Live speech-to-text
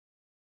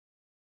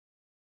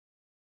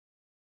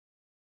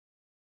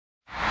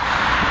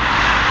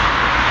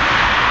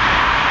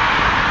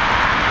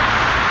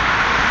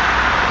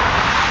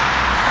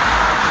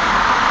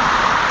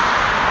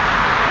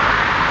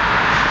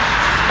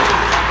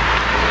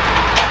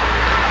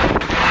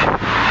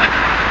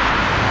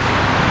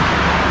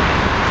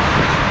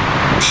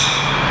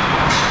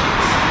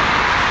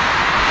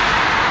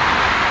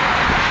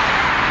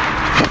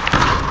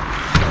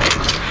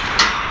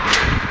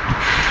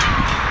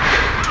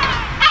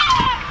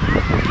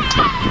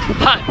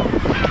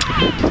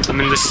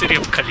I'm in the city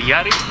of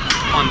Cagliari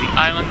on the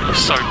island of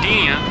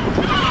Sardinia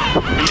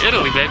in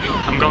Italy, baby.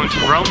 I'm going to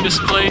roam this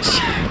place,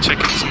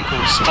 checking some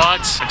cool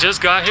spots. I just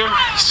got here,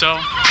 so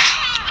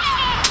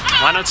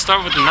why not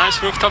start with a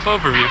nice rooftop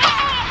overview?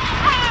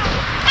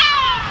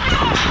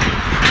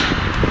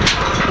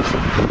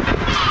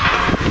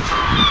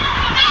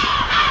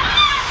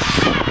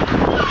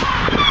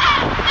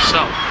 So,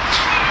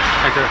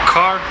 I got a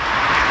car,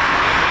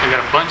 I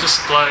got a bunch of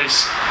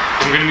supplies.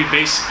 I'm gonna be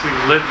basically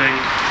living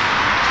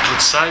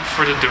outside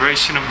for the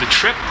duration of the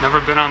trip. Never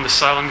been on this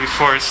island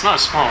before. It's not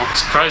small.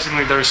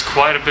 Surprisingly, there's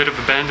quite a bit of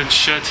abandoned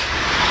shit,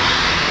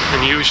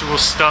 unusual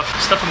stuff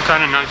I'm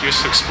kind of not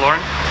used to exploring.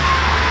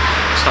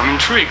 So I'm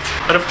intrigued.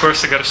 But of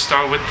course, I gotta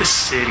start with the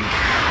city.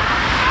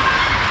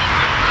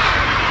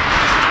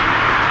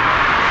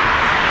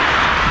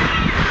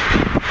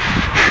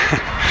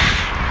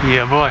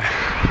 Yeah, boy.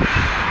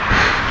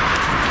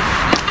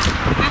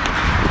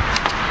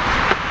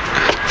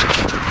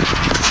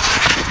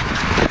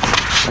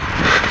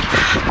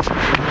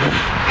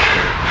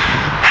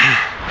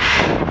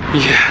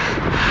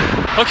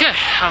 Yeah. Okay,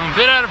 I'm a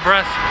bit out of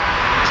breath,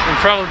 and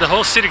probably the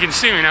whole city can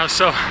see me now,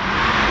 so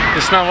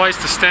it's not wise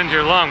to stand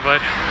here long,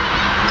 but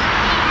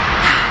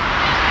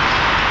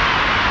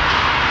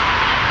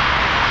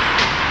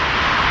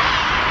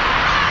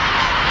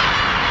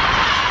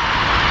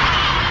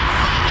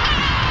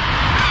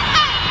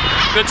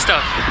good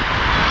stuff.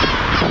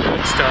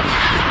 Good stuff.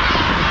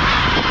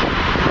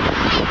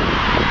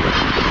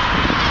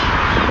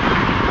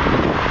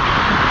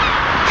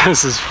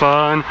 This is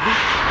fun.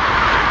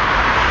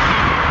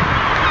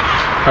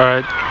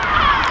 Alright,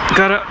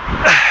 gotta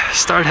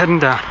start heading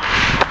down.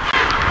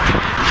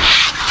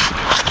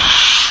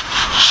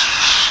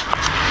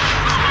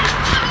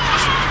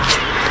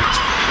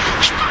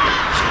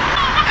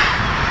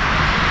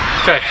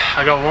 Okay,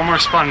 I got one more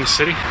spot in the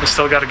city. I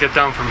still gotta get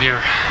down from here.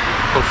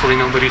 Hopefully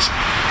nobody's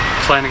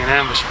planning an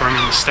ambush for me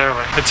in the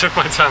stairway. I took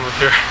my time up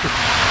here,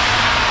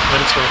 but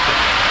it's worth it.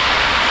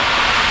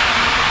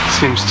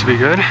 Seems to be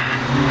good.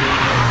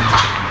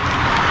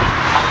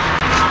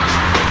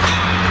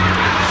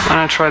 Why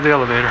not try the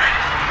elevator?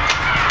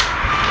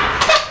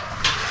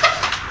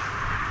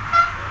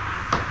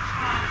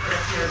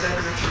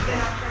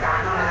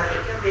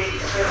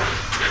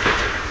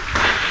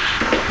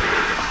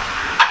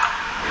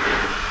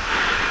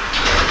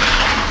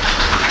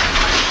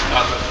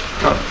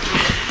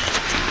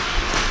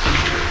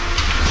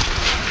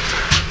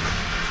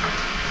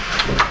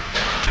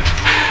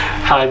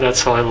 Hi,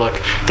 that's how I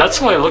look. That's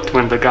how I looked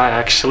when the guy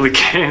actually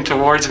came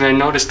towards me. I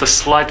noticed a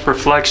slight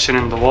reflection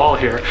in the wall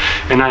here,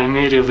 and I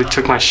immediately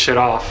took my shit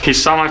off. He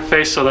saw my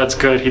face, so that's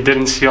good. He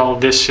didn't see all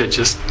this shit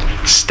just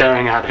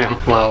staring at him.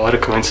 Wow, what a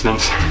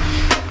coincidence.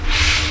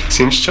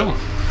 Seems chill.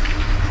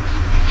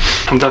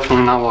 I'm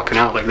definitely not walking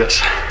out like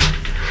this.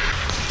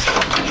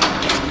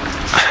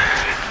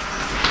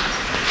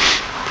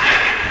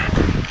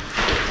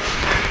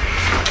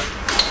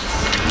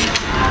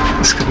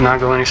 This could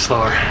not go any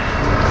slower.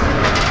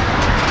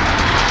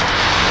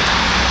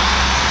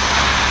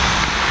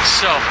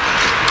 So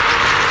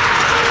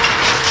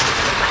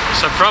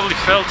I probably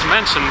failed to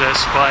mention this,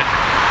 but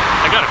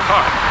I got a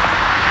car.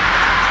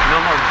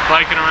 No more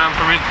biking around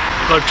for me.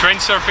 Look, train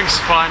surfing's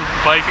fun,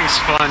 biking's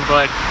fun,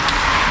 but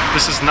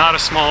this is not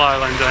a small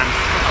island, and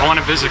I want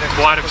to visit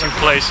quite a few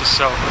places,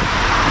 so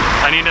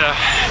I need a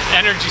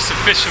energy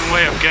sufficient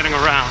way of getting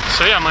around.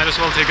 So yeah, I might as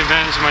well take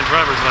advantage of my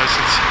driver's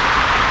license.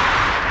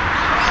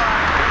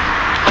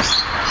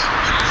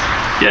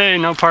 Yay,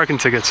 no parking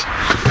tickets.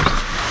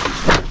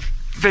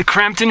 A bit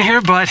cramped in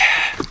here, but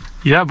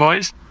yeah,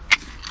 boys.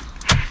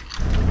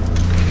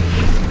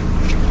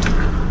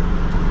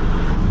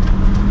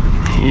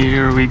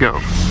 Here we go.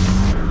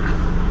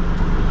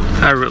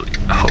 I really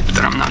hope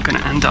that I'm not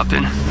gonna end up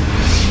in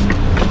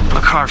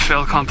a car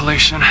fail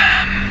compilation.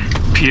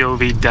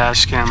 POV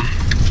dash cam.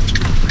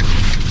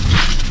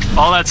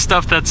 All that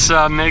stuff that's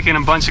making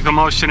a bunch of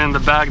commotion in the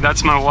back,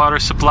 that's my water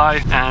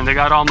supply, and I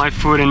got all my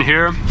food in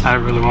here. I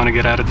really want to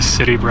get out of the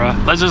city, bruh.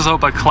 Let's just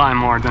hope I climb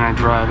more than I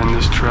drive in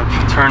this trip.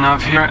 Turn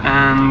off here,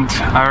 and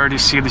I already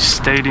see the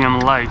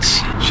stadium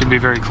lights. Should be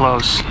very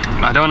close.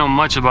 I don't know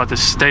much about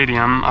this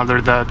stadium,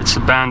 other than it's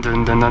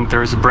abandoned, and then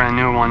there's a brand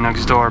new one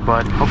next door,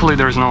 but hopefully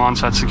there's no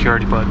on-site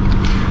security, but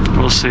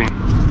we'll see.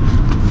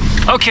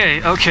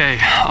 Okay,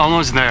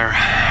 almost there.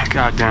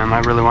 God damn, I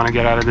really want to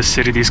get out of this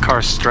city. These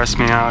cars stress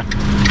me out.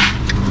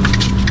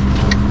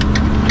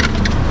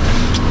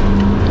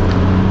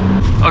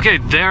 Okay,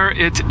 there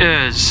it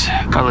is.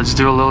 Let's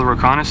do a little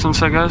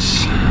reconnaissance, I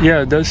guess.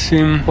 Yeah, it does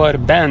seem quite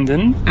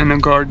abandoned, and a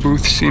guard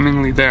booth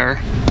seemingly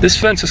there. This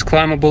fence is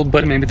climbable,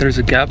 but maybe there's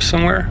a gap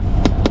somewhere.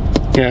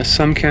 Yeah,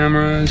 some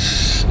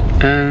cameras,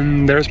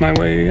 and there's my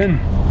way in.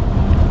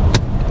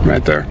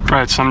 Right there.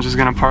 Right, so I'm just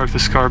gonna park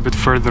this car a bit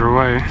further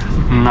away,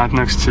 not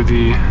next to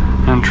the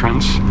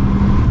entrance.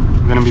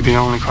 I'm gonna be the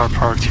only car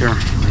parked here.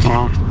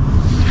 Well,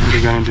 what are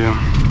you gonna do?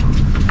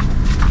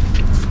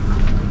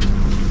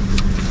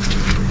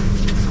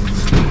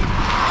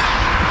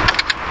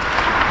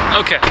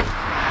 Okay.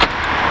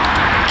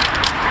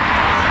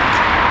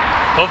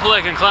 Hopefully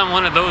I can climb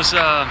one of those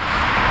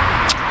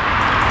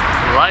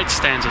light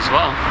stands as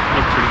well.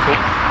 Look pretty cool.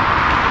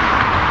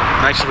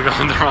 I'm actually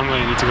going the wrong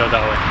way. I need to go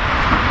that way.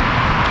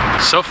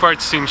 So far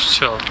it seems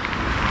chill.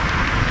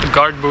 The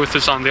guard booth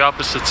is on the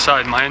opposite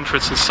side. My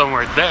entrance is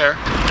somewhere there.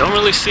 Don't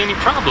really see any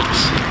problems.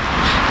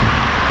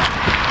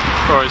 Of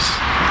course,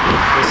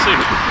 we'll see.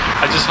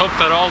 I just hope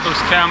that all those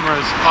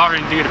cameras are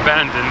indeed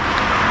abandoned.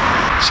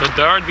 So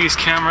there are these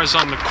cameras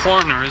on the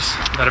corners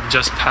that have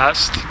just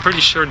passed.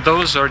 Pretty sure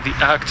those are the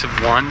active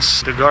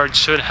ones. The guard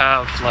should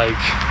have like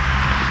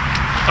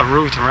a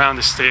route around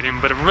the stadium,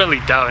 but I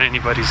really doubt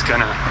anybody's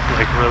gonna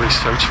like really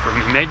search for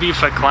me. Maybe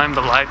if I climb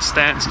the light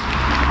stands,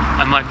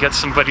 I might get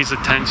somebody's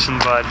attention,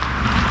 but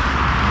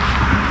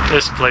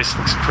this place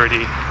looks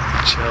pretty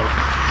chill.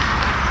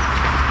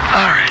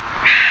 All right.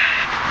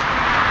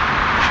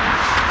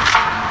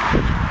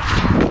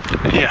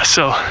 Yeah,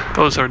 so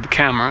those are the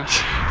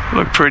cameras.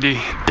 Look pretty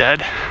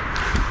dead.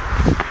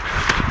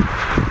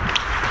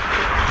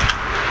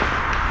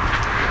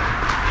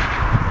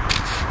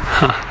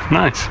 Huh,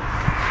 nice.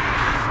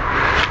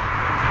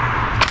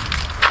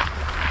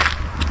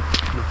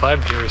 The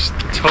vibe here is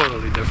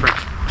totally different.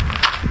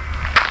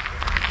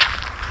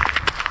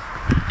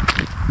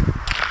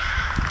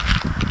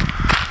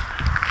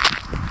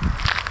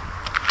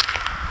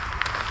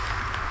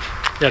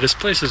 Yeah, this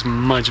place is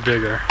much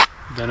bigger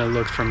than it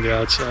looked from the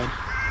outside.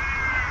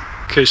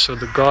 Okay, so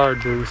the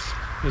guard booth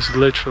is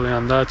literally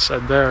on that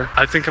side there.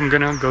 I think I'm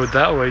gonna go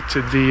that way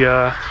to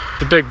the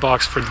big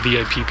box for the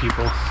VIP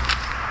people.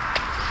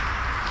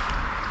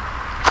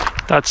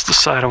 That's the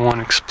side I want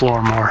to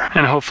explore more,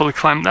 and hopefully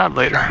climb that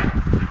later.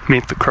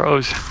 Meet the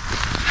crows.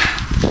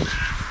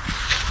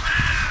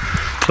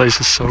 Place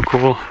is so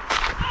cool.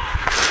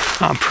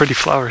 Pretty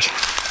flowers.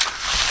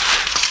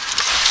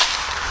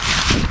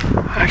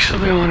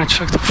 Actually, I want to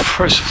check the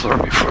first floor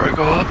before I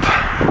go up.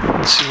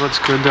 Let's see what's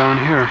good down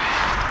here.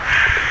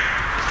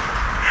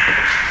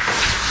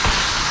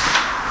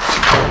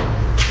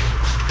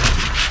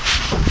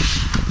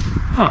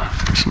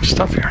 Oh, there's some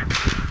stuff here.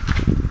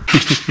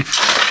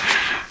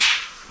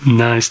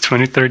 Nice,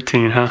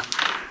 2013, huh?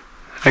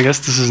 I guess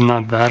this is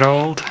not that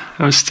old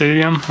of a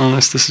stadium,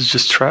 unless this is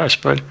just trash,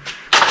 but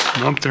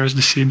nope, there's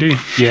the CD.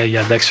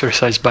 Yeah, the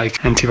exercise bike.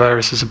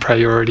 Antivirus is a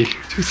priority.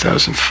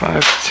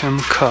 2005 Tim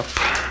Cup.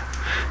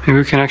 Maybe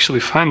we can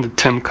actually find the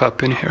Tim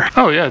Cup in here.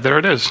 Oh yeah, there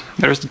it is.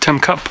 There's the Tim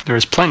Cup.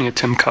 There's plenty of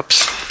Tim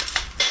Cups.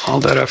 All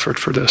that effort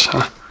for this,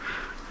 huh?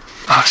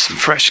 Ah, some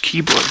fresh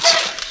keyboards.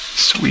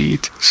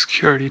 Sweet.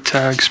 Security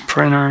tags,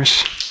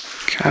 printers,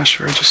 cash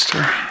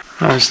register.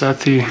 Oh, is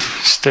that the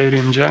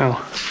stadium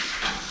jail?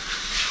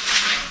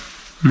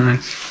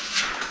 Nice.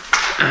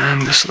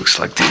 And this looks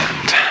like the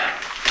end.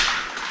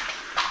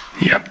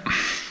 Yep.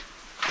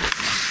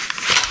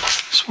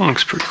 This one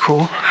looks pretty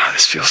cool. Oh,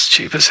 this feels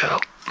cheap as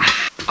hell.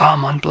 Ah,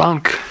 Mont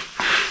Blanc.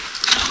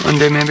 One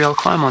day maybe I'll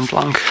climb Mont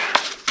Blanc.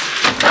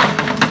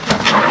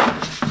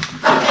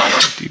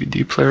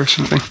 DVD player or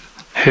something.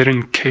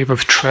 Hidden Cave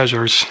of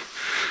Treasures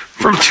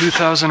from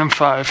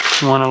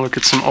 2005. Want to look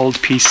at some old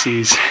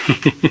PCs.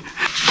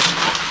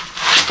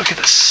 Look at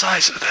the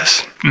size of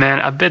this. Man,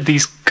 I bet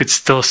these could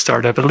still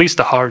start up. At least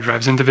the hard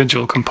drives,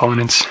 individual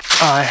components.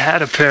 Oh, I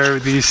had a pair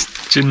of these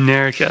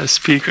generic ass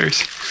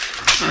speakers.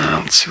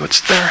 Let's see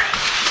what's there.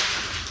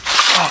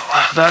 Oh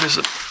wow, that is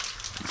a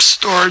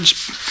storage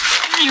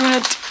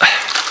unit.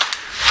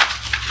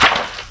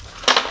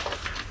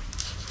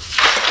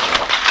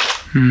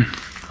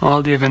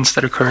 All the events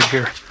that occurred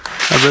here.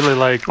 I really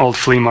like old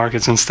flea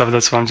markets and stuff,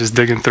 that's why I'm just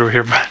digging through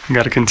here, but I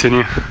gotta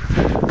continue.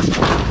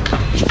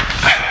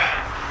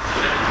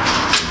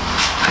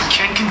 I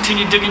can't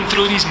continue digging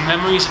through these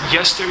memories of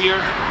yesteryear,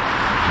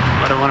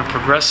 but I want to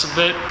progress a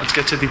bit. Let's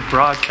get to the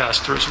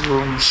broadcaster's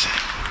rooms.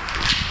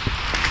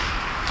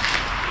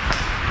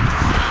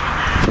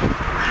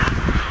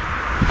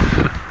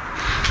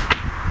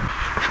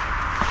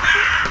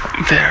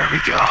 There we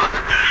go.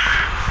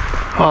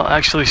 Well, it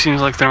actually seems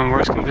like they're in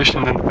worse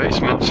condition than the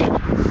basements.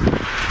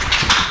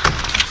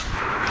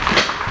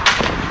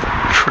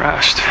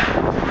 Trashed.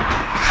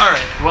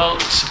 Alright, well,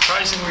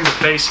 surprisingly the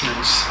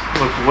basements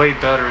look way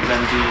better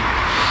than the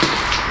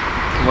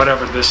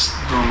whatever this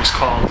room is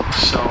called.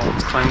 So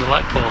let's climb the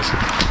light poles.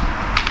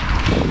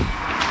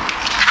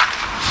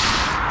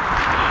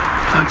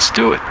 Let's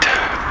do it.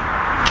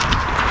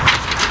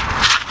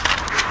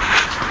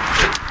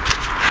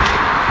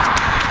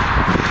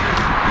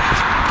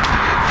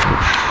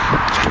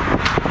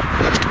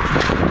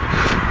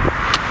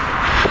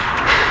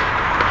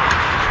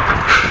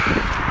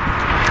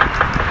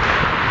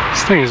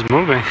 This thing is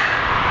moving.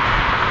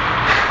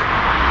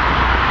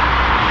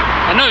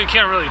 I know you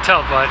can't really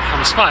tell, but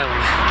I'm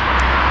smiling.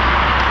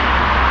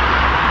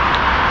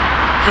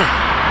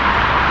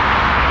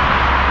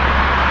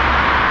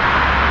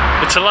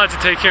 It's a lot to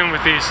take in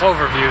with these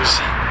overviews.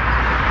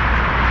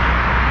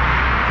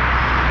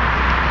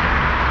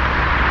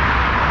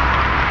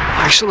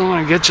 I actually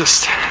want to get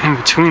just in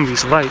between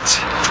these lights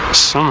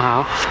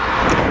somehow.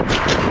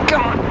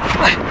 Come on.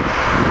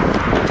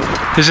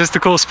 It's just a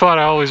cool spot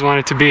I always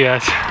wanted to be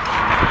at.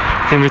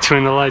 in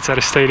between the lights at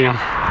a stadium.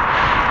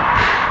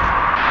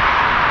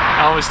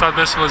 I always thought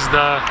this was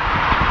the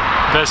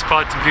best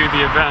spot to view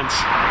the events.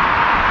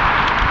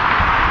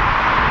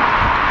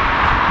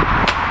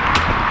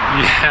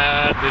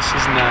 Yeah, this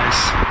is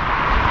nice.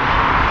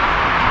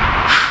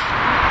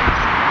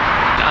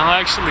 I'll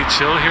actually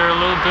chill here a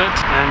little bit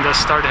and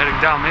start heading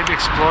down. Maybe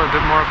explore a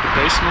bit more of the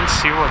basement,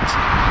 see what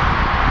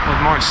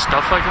more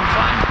stuff I can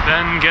find.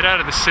 Then get out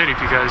of the city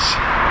because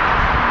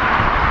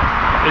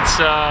it's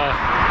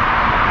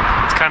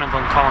kind of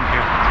uncalm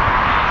here,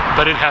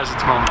 but it has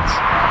its moments.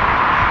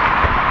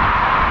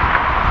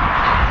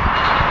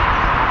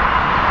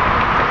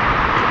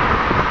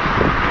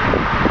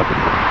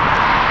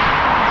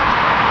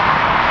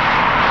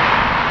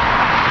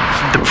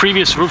 The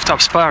previous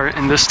rooftop spire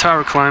in this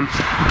tower climb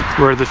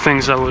were the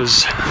things I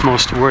was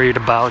most worried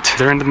about.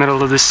 They're in the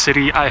middle of the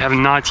city. I have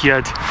not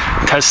yet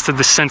tested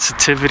the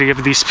sensitivity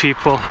of these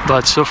people,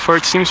 but so far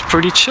it seems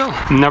pretty chill.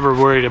 Never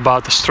worried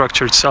about the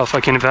structure itself. I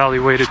can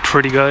evaluate it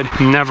pretty good.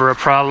 Never a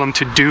problem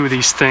to do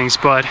these things,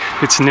 but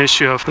it's an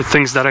issue of the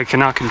things that I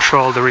cannot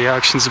control, the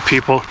reactions of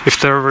people. If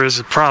there ever is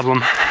a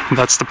problem,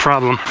 that's the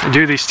problem. I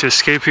do these to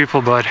escape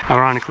people, but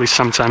ironically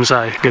sometimes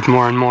I get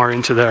more and more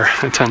into their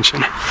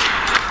attention.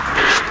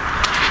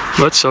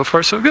 But so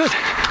far so good.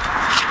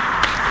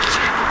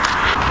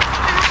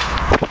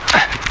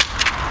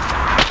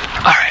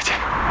 Alright,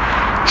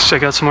 let's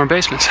check out some more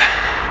basements.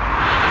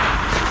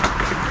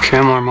 Okay,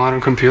 more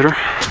modern computer.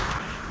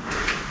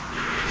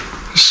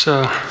 It's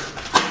a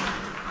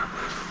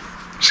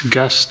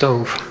gas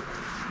stove.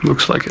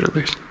 Looks like it at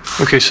least.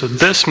 Okay, so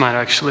this might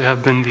actually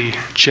have been the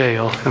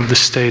jail of the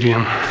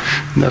stadium.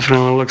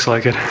 Definitely looks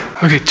like it.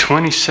 Okay,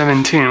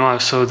 2017. Wow,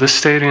 so this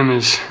stadium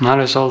is not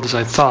as old as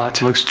I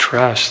thought. It looks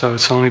trash, though.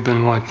 It's only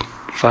been, what,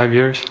 5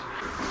 years?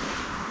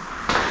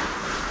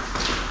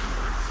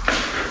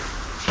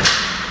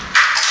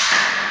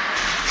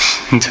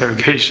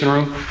 Interrogation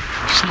room.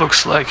 This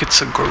looks like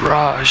it's a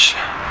garage.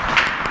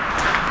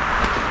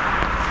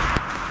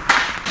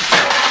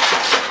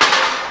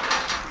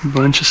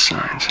 Bunch of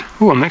signs.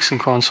 Ooh, a mixing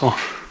console.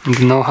 And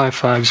the no high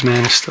fives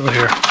man is still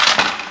here.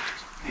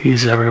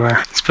 He's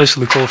everywhere.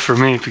 Especially cool for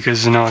me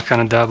because, you know, I kind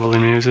of dabble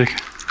in music.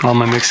 All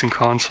my mixing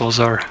consoles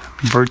are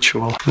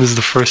virtual. This is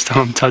the first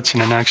time I'm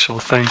touching an actual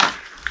thing.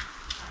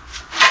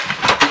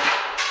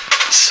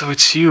 So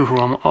it's you who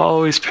I'm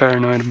always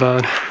paranoid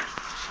about.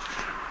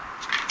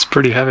 It's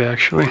pretty heavy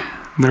actually.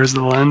 There's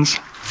the lens.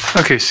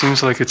 Okay,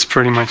 seems like it's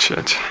pretty much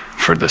it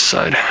for this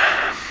side.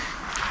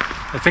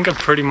 I think I've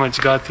pretty much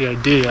got the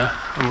idea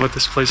of what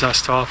this place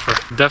has to offer.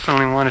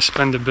 Definitely want to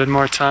spend a bit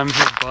more time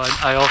here, but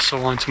I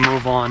also want to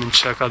move on and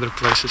check other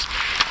places.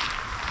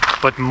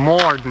 But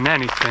more than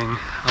anything,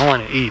 I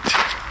want to eat.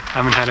 I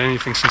haven't had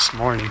anything since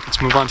morning.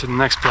 Let's move on to the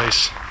next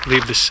place,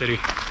 leave the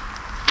city.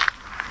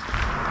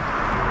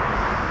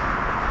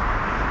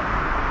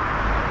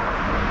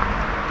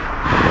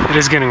 It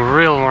is getting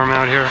real warm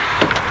out here.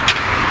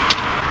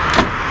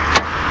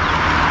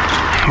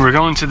 We're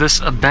going to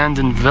this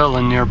abandoned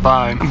villa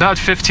nearby, about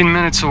 15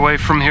 minutes away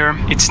from here.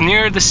 It's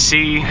near the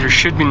sea. There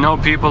should be no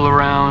people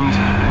around.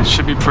 It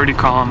should be pretty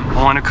calm.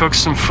 I want to cook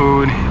some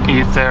food,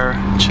 eat there,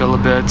 chill a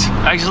bit.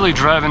 Actually,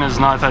 driving is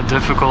not that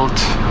difficult.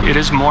 It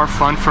is more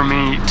fun for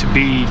me to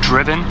be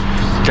driven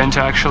than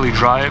to actually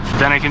drive.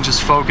 Then I can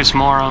just focus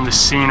more on the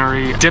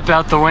scenery, dip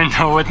out the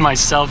window with my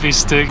selfie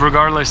stick.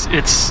 Regardless,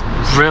 it's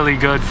really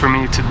good for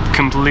me to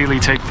completely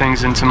take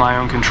things into my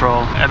own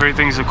control.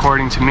 Everything's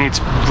according to me.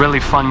 It's really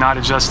fun not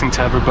adjusting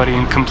to everybody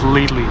and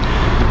completely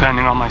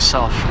depending on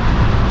myself.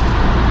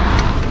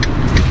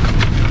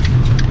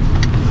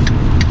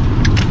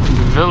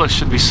 The villa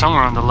should be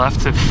somewhere on the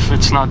left if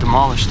it's not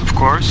demolished, of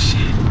course.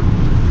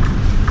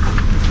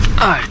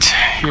 Alright,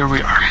 here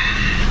we are.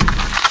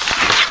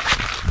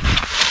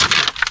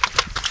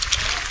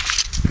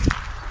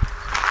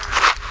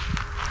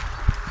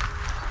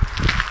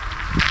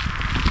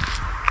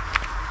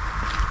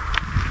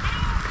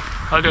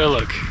 How do I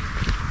look?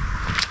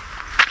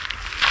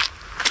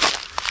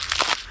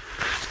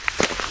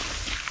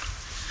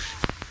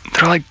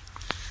 They're like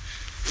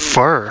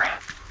fur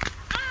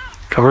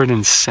covered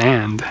in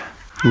sand.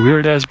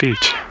 Weird ass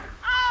beach.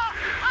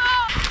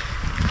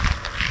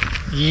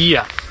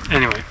 Yeah,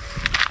 anyway,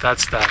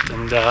 that's that.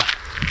 And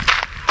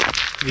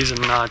these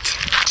are not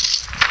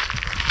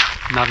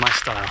my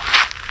style.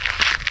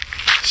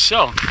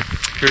 So,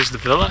 here's the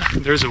villa.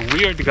 There's a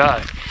weird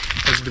guy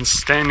has been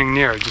standing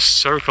near, just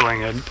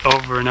circling it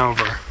over and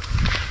over.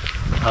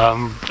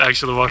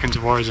 Actually walking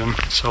towards him,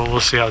 so we'll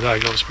see how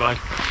that goes by.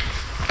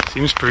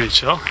 Seems pretty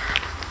chill.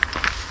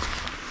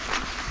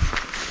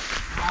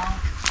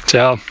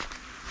 Ciao.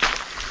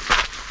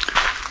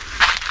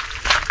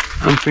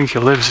 I don't think he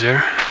lives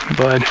here,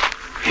 but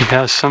he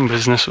has some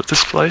business with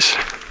this place.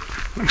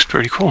 Looks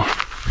pretty cool.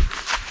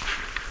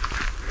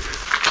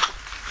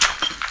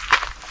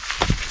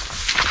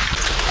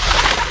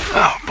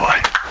 Oh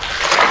boy.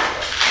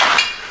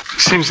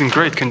 Seems in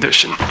great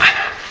condition.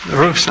 The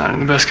roof's not in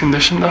the best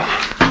condition though.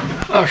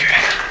 Okay.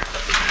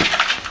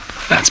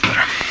 That's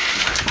better.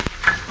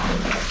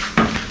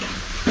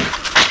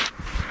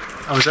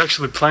 I was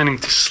actually planning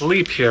to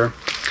sleep here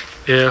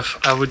if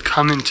I would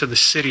come into the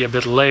city a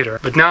bit later.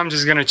 But now I'm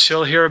just gonna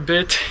chill here a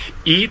bit,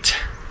 eat,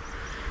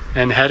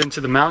 and head into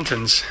the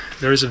mountains.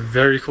 There is a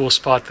very cool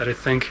spot that I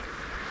think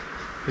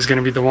is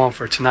gonna be the one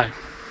for tonight.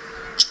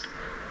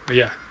 But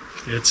yeah,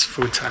 it's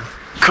food time.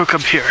 Cook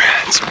up here,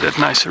 it's a bit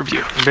nicer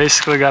view.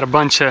 Basically got a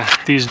bunch of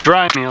these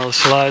dry meals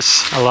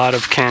plus a lot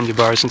of candy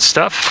bars and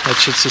stuff. That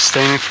should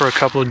sustain me for a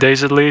couple of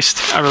days at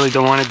least. I really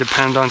don't want to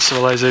depend on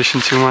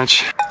civilization too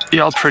much.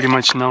 Y'all pretty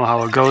much know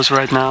how it goes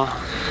right now.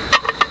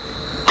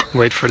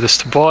 Wait for this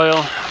to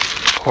boil,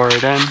 pour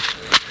it in,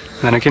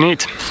 then I can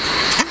eat.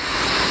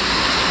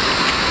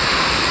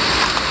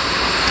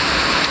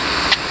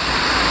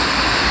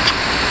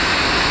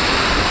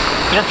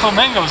 There are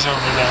flamingos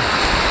over there.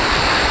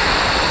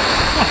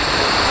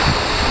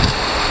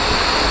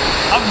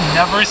 I've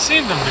never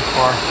seen them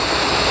before.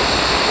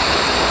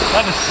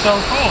 That is so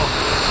cool.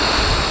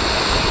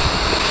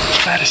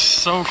 That is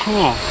so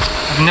cool.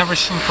 I've never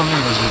seen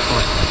flamingos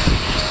before.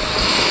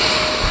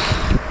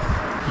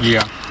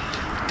 Yeah.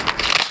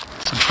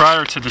 So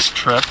prior to this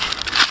trip,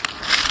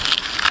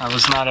 I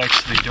was not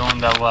actually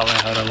doing that well.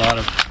 I had a lot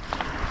of,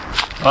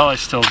 well, I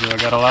still do. I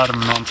got a lot of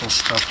mental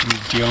stuff I'm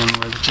dealing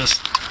with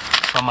just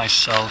for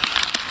myself.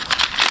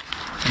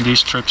 And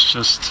these trips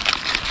just,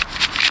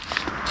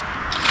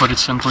 put it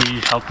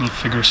simply, help me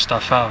figure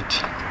stuff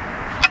out,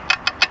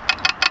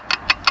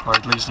 or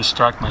at least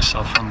distract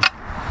myself from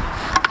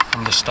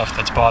the stuff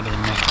that's bothering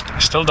me. I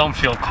still don't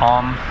feel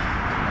calm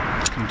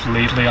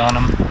completely on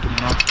them, you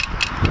know,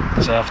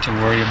 because I have to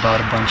worry about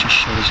a bunch of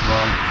shit as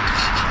well.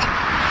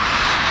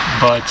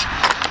 But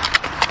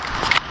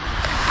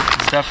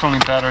it's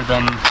definitely better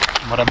than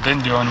what I've been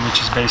doing, which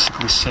is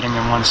basically sitting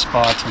in one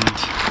spot and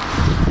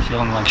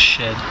feeling like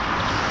shit.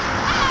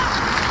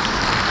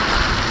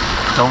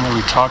 Don't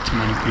really talk to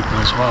many people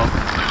as well,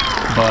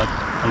 but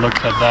I look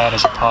at that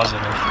as a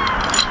positive.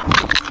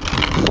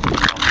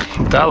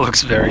 That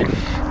looks very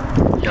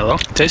yellow.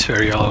 It tastes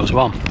very yellow as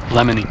well.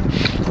 Lemony.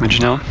 But you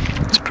know,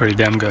 it's pretty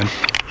damn good.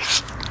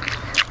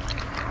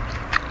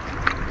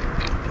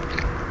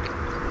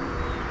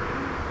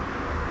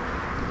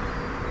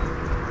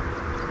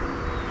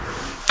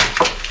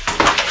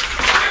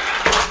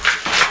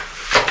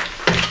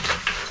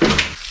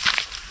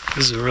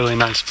 This is a really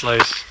nice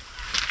place.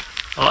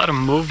 A lot of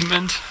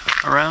movement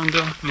around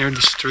near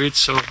the street,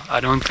 so I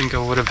don't think I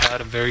would have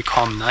had a very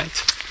calm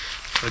night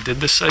if I did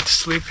decide to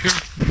sleep here.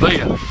 But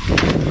yeah,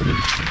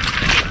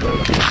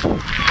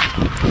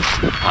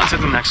 on to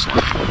the next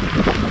one.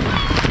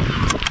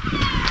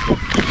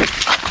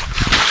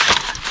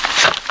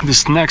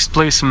 This next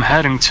place I'm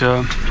heading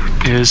to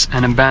is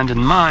an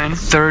abandoned mine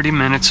 30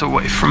 minutes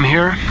away from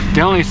here.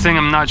 The only thing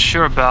I'm not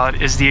sure about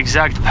is the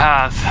exact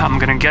path I'm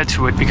gonna get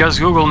to it, because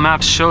Google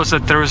Maps shows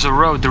that there is a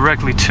road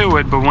directly to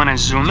it, but when I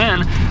zoom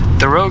in,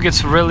 the road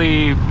gets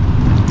really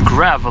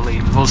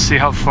gravelly. We'll see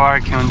how far I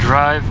can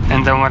drive,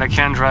 and then when I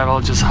can drive,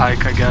 I'll just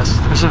hike, I guess.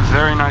 There's a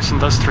very nice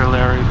industrial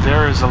area.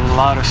 There is a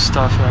lot of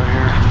stuff out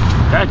here.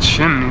 That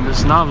chimney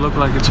does not look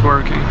like it's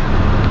working.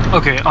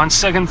 Okay, on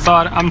second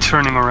thought, I'm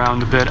turning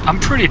around a bit. I'm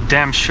pretty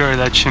damn sure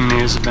that chimney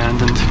is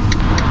abandoned.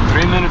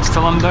 3 minutes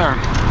till I'm there.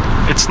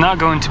 It's not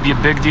going to be a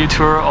big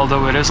detour,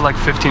 although it is like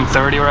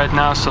 15:30 right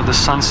now, so the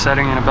sun's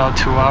setting in about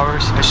 2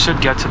 hours. I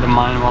should get to the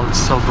mine while it's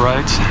still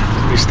bright.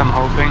 At least I'm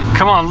hoping.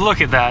 Come on,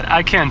 look at that.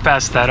 I can't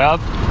pass that up.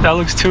 That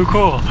looks too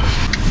cool.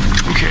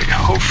 Okay,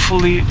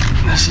 hopefully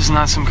this is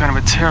not some kind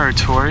of a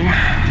territory.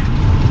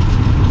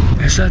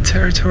 Is that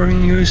territory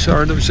in use,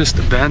 or are those just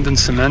abandoned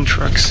cement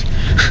trucks?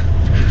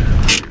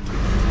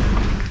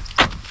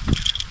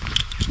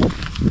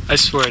 I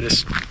swear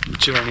this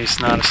journey is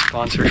not a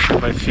sponsorship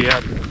by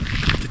Fiat.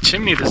 The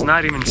chimney does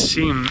not even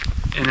seem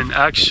in an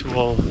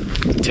actual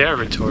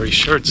territory.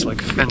 Sure, it's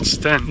like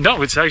fenced in.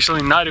 No, it's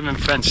actually not even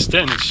fenced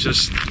in. It's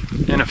just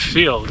in a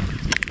field.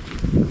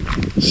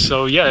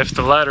 So yeah, if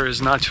the ladder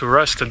is not too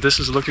rusted, this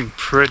is looking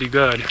pretty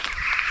good.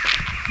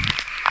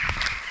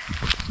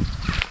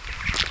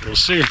 We'll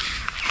see.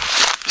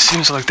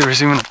 Seems like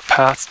there's even a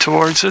path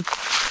towards it.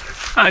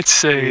 I'd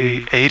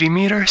say 80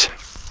 meters.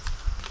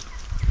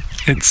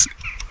 It's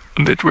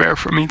a bit rare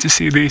for me to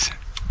see these.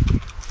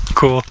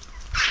 Cool.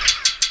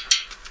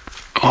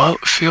 Well,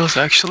 it feels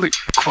actually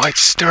quite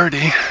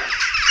sturdy.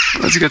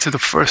 Let's get to the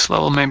first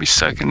level, maybe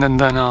second, and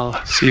then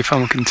I'll see if I'm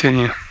gonna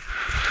continue.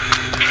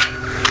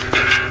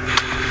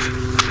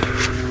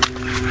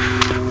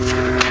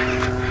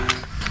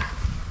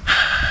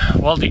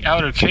 Well, the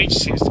outer cage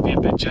seems to be a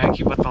bit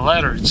janky, but the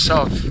ladder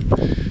itself,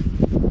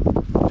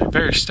 they're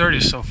very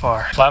sturdy so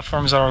far.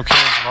 Platforms are okay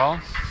as well.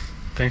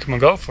 I think I'm gonna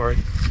go for it.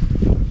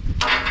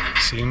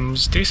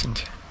 Seems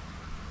decent.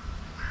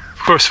 Of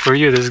course, for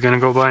you, this is gonna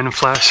go by in a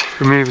flash.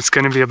 For me, it's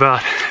gonna be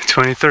about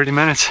 20-30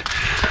 minutes.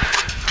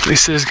 At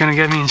least it's gonna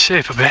get me in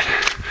shape a bit.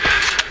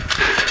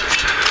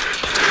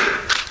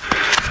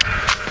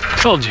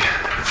 Told you.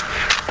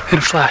 In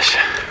a flash.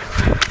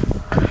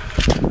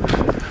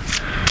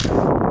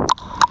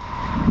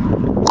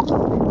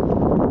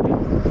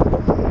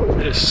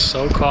 It is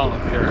so calm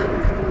up here.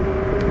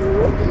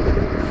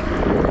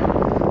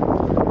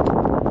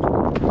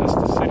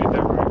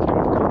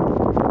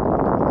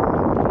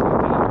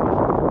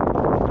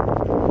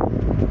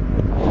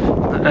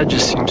 That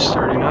just seems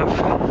sturdy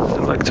enough.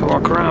 I'd like to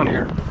walk around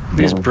here.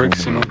 These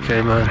bricks seem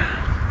okay, but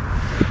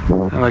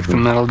I like the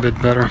metal a bit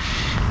better.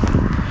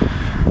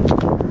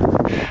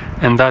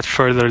 And that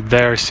further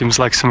there seems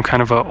like some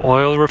kind of a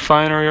oil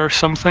refinery or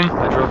something.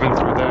 I drove in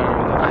through there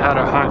and I had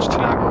a hunch to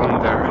not go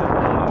in there.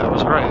 And I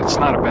was right, it's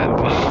not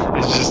abandoned.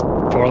 It's just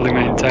poorly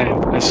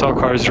maintained. I saw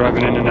cars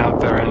driving in and out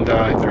there, and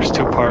there's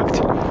two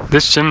parked.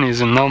 This chimney is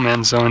in no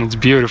man's zone. It's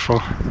beautiful.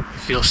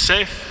 It feels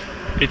safe.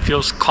 It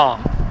feels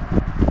calm.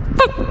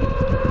 Boop.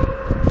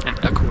 And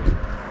echo.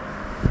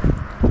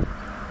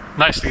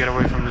 Nice to get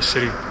away from the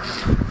city.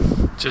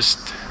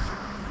 Just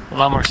a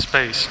lot more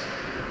space.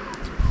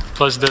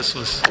 Plus this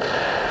was...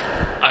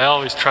 I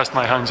always trust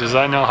my hunches.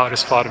 I know how to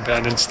spot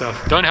abandoned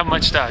stuff. Don't have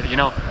much that, you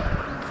know.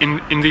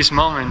 In these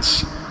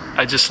moments,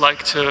 I just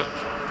like to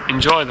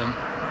enjoy them.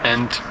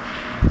 And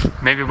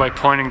maybe by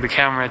pointing the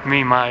camera at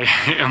me, my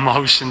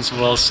emotions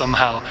will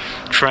somehow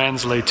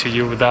translate to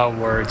you without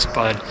words.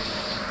 But,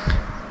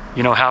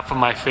 you know, half of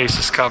my face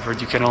is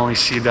covered. You can only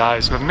see the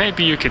eyes. But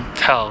maybe you could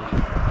tell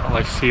how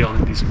I feel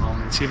in these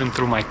moments, even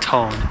through my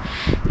tone,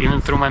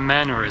 even through my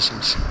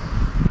mannerisms,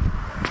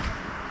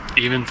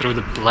 even through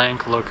the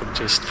blank look of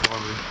just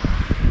forward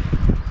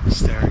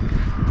staring.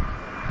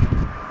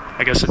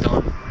 I guess I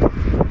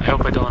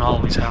hope I don't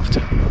always have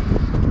to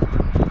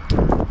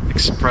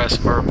express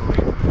verbally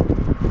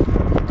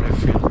what I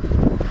feel.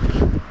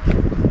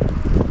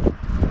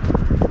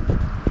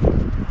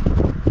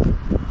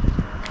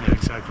 Yeah,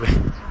 exactly.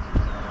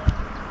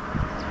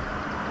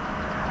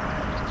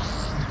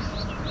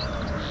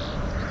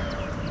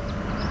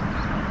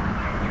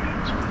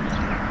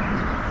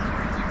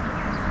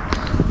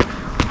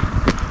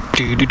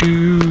 Do.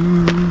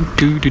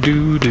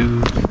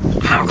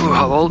 No clue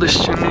how old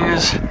this chimney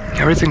is.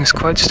 Everything is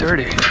quite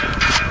sturdy.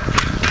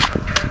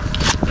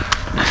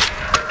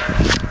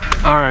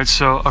 Alright,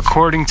 so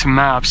according to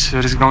maps,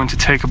 it is going to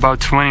take about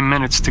 20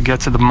 minutes to get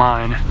to the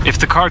mine. If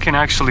the car can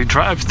actually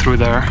drive through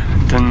there,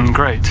 then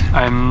great.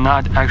 I'm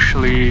not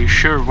actually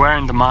sure where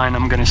in the mine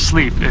I'm gonna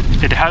sleep.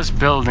 It has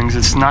buildings,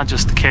 it's not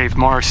just a cave,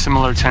 more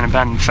similar to an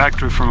abandoned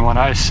factory from what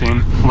I've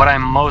seen. What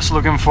I'm most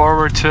looking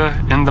forward to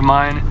in the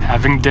mine,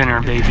 having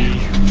dinner, baby.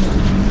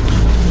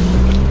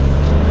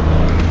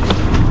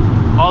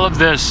 All of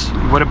this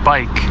with a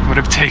bike would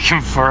have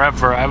taken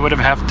forever. I would have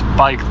had to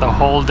bike the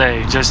whole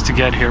day just to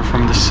get here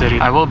from the city.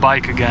 I will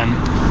bike again.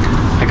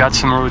 I got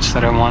some routes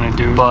that I want to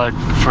do, but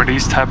for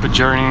these type of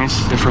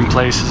journeys, different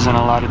places and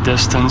a lot of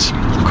distance,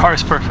 car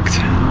is perfect.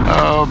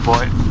 Oh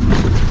boy.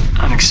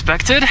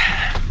 Unexpected.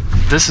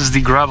 This is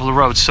the gravel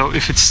road, so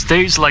if it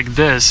stays like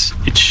this,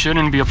 it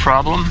shouldn't be a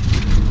problem.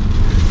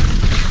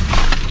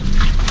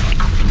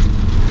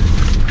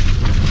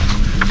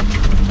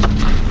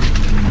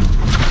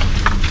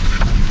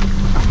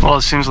 Well,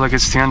 it seems like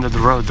it's the end of the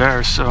road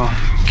there, so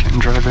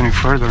can't drive any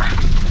further.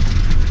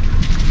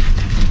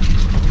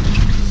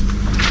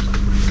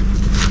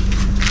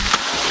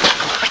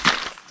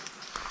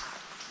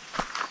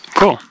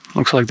 Cool.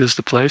 Looks like this is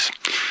the place.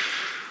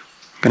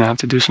 Gonna have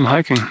to do some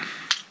hiking.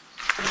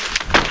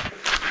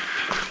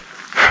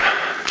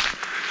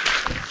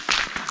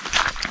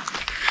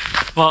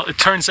 Well, it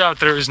turns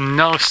out there is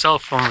no cell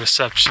phone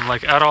reception,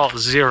 like at all,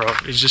 zero.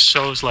 It just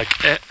shows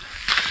like eh.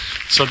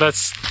 So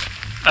that's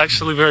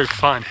actually very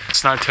fun.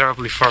 It's not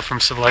terribly far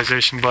from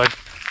civilization, but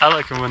I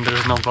like it when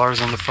there's no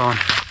bars on the phone.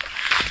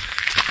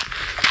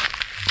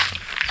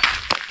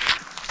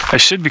 I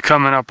should be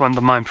coming up on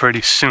the mine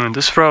pretty soon.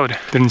 This road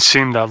didn't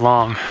seem that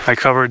long. I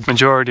covered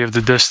majority of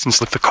the distance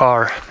with the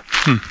car.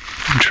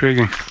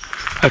 Intriguing.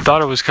 I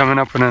thought I was coming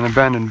up on an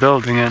abandoned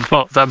building, and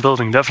well, that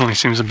building definitely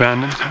seems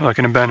abandoned, like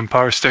an abandoned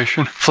power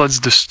station. Floods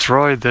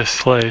destroyed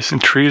this place,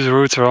 and trees'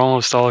 roots are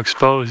almost all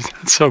exposed.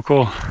 It's so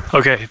cool.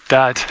 Okay,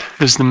 that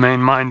is the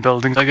main mine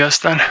building, I guess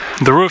then.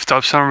 The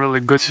rooftops aren't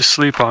really good to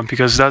sleep on,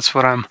 because that's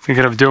what I'm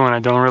thinking of doing. I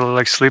don't really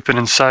like sleeping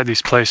inside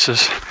these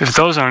places. If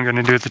those aren't going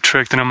to do the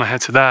trick, then I'm gonna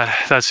head to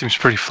that. That seems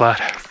pretty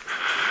flat.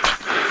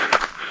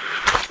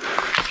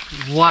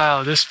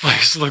 Wow, this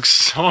place looks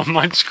so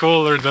much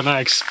cooler than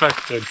I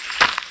expected.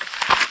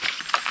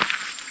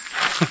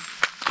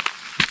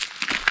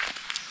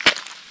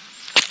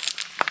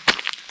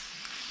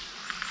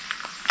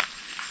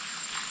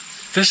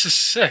 This is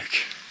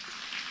sick.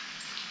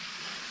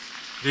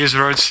 These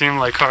roads seem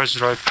like cars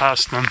drive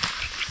past them.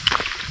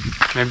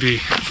 Maybe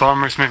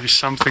farmers, maybe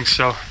something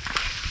so.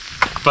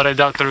 But I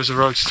doubt there's a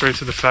road straight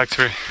to the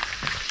factory.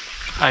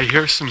 I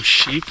hear some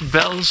sheep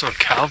bells or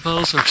cow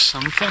bells or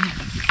something.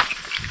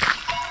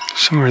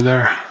 Somewhere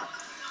there.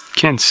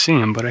 Can't see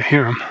them, but I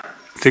hear them.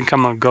 I think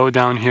I'm gonna go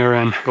down here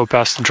and go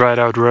past the dried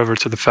out river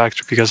to the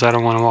factory because I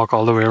don't want to walk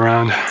all the way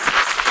around.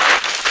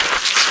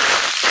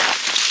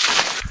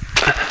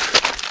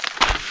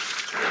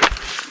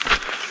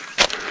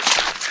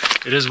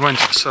 It is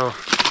winter, so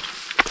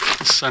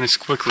the sun is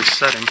quickly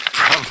setting. The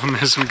problem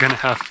is I'm gonna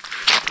have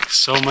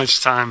so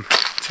much time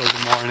till the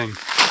morning.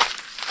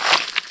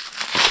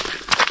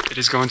 It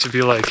is going to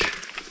be like,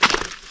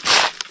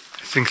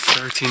 I think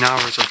 13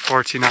 hours or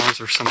 14 hours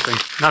or something.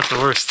 Not the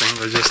worst thing,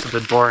 but just a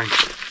bit boring.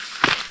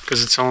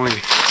 Because it's only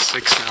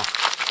 6 now.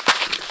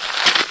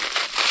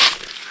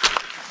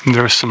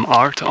 There's some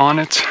art on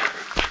it.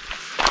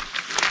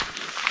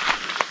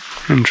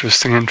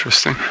 Interesting,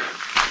 interesting.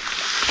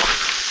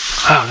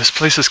 Wow, this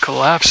place is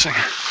collapsing.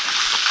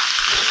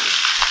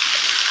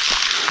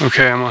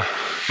 Okay, I'm gonna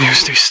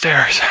use these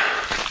stairs.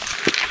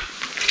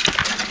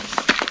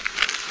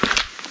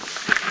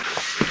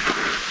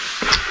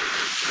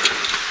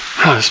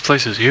 Oh, this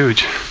place is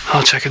huge.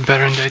 I'll check it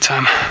better in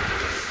daytime.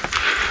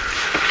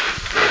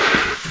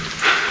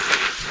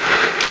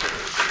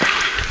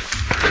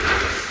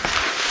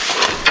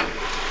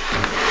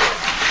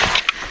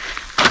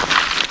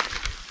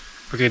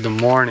 Okay, the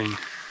morning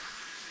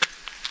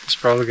is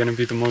probably going to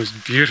be the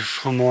most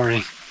beautiful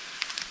morning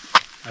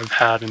I've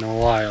had in a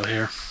while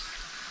here.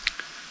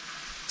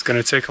 It's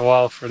going to take a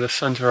while for the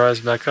sun to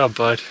rise back up,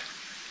 but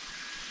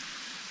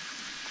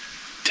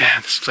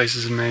damn, this place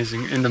is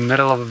amazing. In the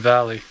middle of a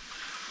valley,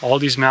 all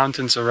these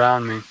mountains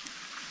around me,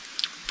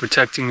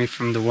 protecting me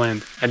from the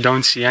wind. I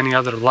don't see any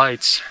other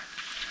lights,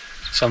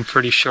 so I'm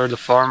pretty sure the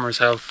farmers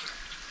have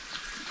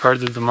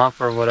herded them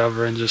up or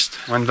whatever and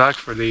just went back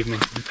for the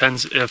evening.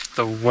 Depends if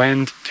the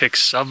wind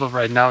picks up, but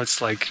right now it's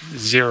like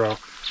 0.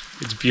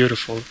 It's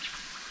beautiful.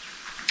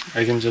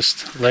 I can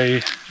just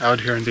lay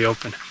out here in the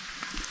open.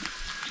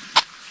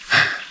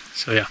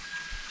 So yeah.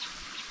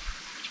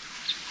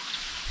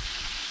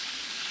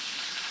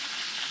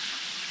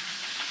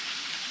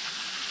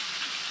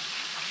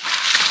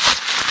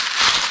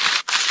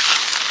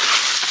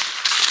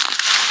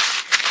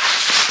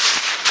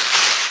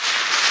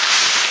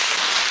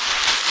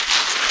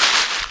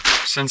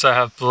 Since I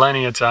have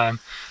plenty of time,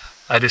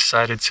 I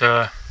decided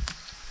to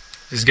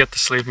just get the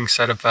sleeping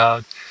setup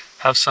out,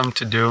 have something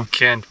to do.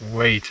 Can't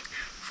wait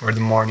for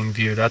the morning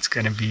view. That's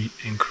gonna be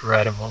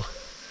incredible.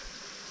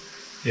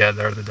 Yeah,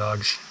 there are the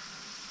dogs.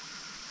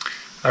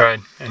 Alright,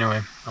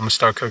 anyway, I'm gonna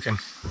start cooking.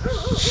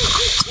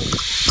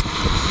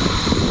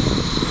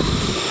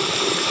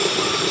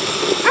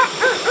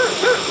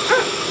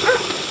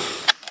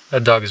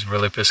 That dog is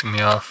really pissing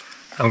me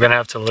off. I'm gonna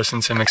have to listen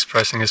to him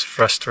expressing his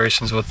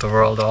frustrations with the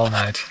world all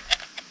night.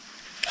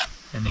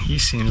 And he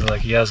seems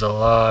like he has a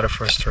lot of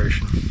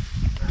frustration.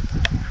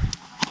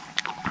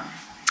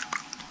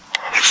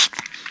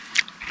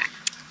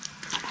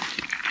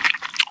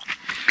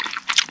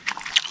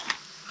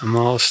 I'm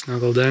all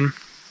snuggled in.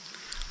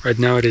 Right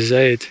now it is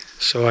 8,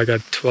 so I got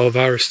 12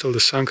 hours till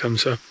the sun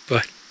comes up,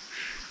 but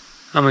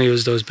I'm gonna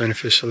use those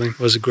beneficially. It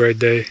was a great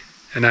day,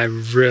 and I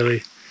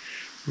really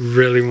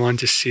want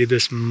to see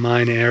this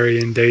mine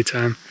area in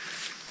daytime.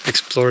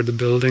 Explore the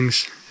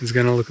buildings. It's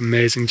gonna look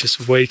amazing.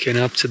 Just waking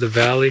up to the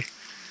valley,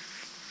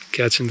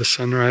 catching the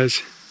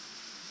sunrise.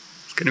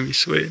 It's gonna be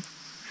sweet.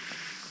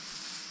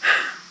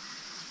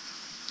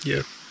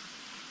 Yeah.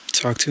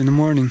 Talk to you in the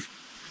morning.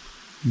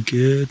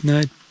 Good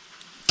night.